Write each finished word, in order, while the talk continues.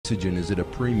oxygen is at a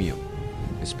premium,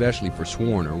 especially for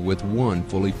Swarner with one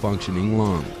fully functioning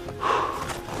lung.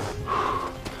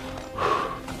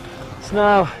 So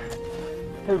now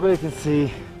everybody can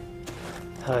see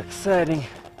how exciting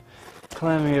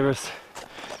climbing Everest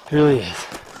really is.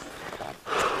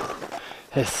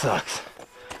 It sucks.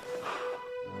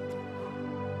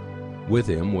 With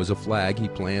him was a flag he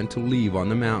planned to leave on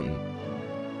the mountain.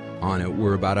 On it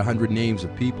were about 100 names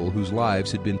of people whose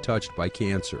lives had been touched by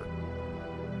cancer.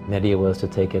 The idea was to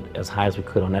take it as high as we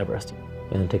could on Everest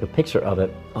and then take a picture of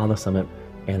it on the summit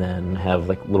and then have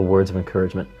like little words of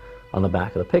encouragement on the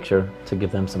back of the picture to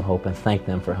give them some hope and thank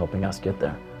them for helping us get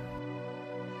there.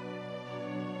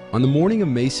 On the morning of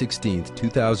May 16,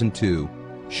 2002,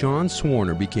 Sean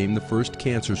Swarner became the first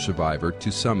cancer survivor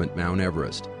to summit Mount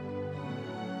Everest.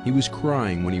 He was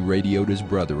crying when he radioed his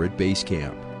brother at base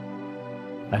camp.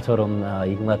 I told him,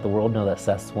 you can let the world know that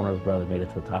Seth Swarner's brother made it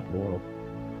to the top of the world.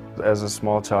 As a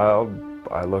small child,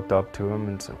 I looked up to him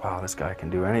and said, wow, this guy can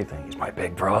do anything. He's my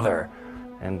big brother.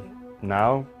 And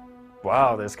now,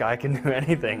 wow, this guy can do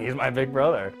anything. He's my big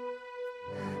brother.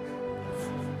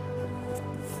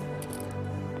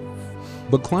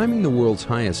 But climbing the world's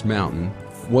highest mountain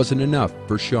wasn't enough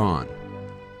for Sean.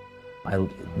 I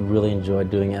really enjoyed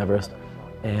doing Everest,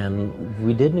 and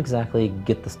we didn't exactly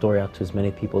get the story out to as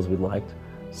many people as we'd liked,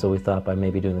 so we thought by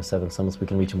maybe doing the 7 summits we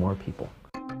can reach more people.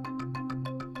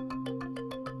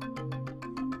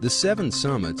 The 7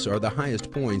 summits are the highest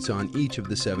points on each of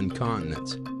the 7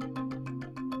 continents.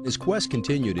 His quest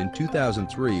continued in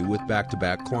 2003 with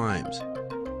back-to-back climbs.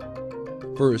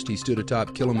 First, he stood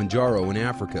atop Kilimanjaro in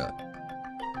Africa.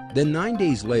 Then 9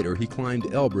 days later, he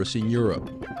climbed Everest in Europe.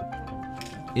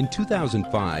 In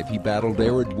 2005, he battled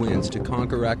arid winds to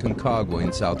conquer Aconcagua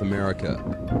in South America.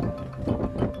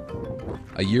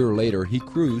 A year later, he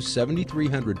cruised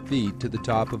 7,300 feet to the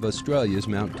top of Australia's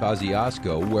Mount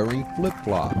Kosciuszko wearing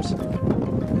flip-flops.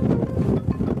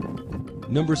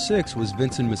 Number 6 was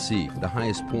Vincent Massif, the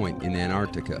highest point in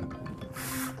Antarctica,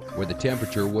 where the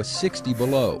temperature was 60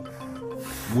 below,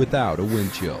 without a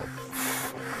wind chill.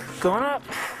 Going up.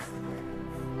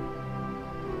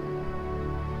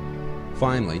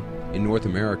 Finally, in North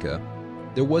America,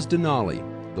 there was Denali,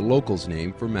 the locals'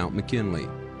 name for Mount McKinley,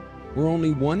 where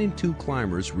only 1 in 2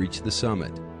 climbers reached the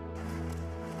summit.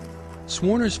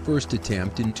 Swarner's first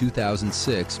attempt in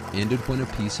 2006 ended when a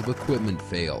piece of equipment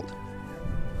failed.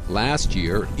 Last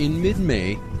year, in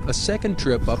mid-May, a second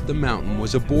trip up the mountain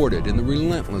was aborted in the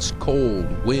relentless cold,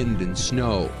 wind, and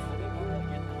snow.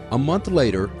 A month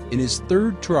later, in his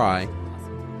 3rd try,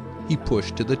 he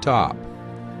pushed to the top.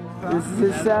 This is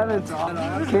his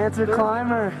 7th cancer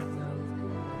climber.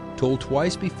 Told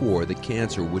twice before that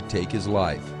cancer would take his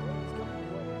life.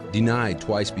 Denied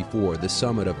twice before the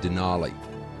summit of Denali.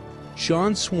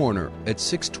 Sean Swarner at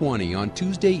 6:20 on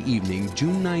Tuesday evening,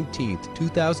 June 19,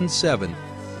 2007,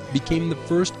 became the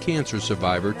first cancer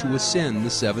survivor to ascend the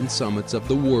 7 summits of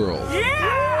the world. Yeah!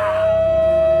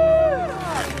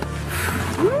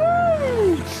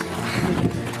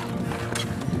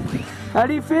 How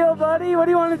do you feel, buddy? What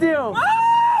do you want to do?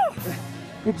 Woo!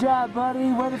 Good job, buddy.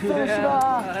 Way to finish it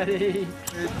off. Buddy.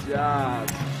 Good job.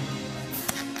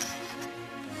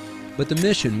 But the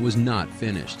mission was not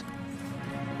finished.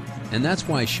 And that's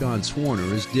why Sean Swarner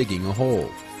is digging a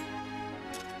hole.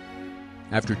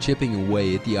 After chipping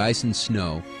away at the ice and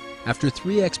snow, after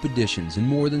 3 expeditions and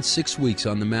more than 6 weeks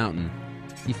on the mountain,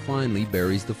 he finally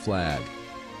buries the flag.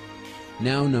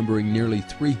 Now numbering nearly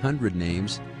 300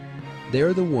 names, they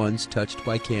are the ones touched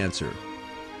by cancer.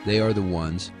 They are the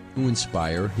ones who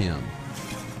inspire him.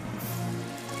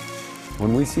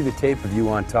 When we see the tape of you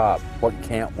on top, what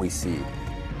can't we see?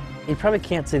 You probably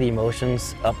can't see the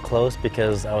emotions up close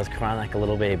because I was crying like a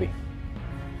little baby.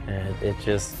 And it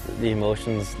just, the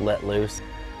emotions let loose.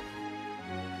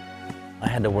 I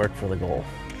had to work for the goal.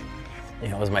 You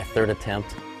know, it was my 3rd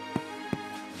attempt.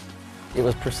 It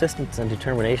was persistence and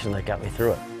determination that got me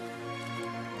through it.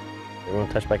 Everyone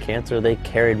touched by cancer, they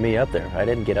carried me up there. I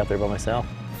didn't get up there by myself.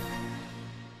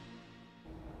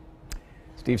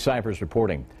 Steve Cyphers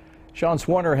reporting. Sean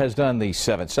Swarner has done the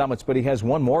 7 summits, but he has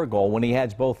one more goal. When he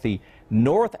adds both the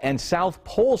North and South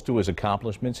Poles to his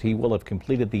accomplishments, he will have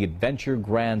completed the Adventure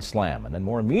Grand Slam. And then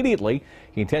more immediately,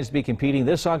 he intends to be competing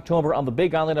this October on the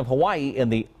Big Island of Hawaii in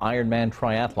the Ironman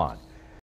Triathlon.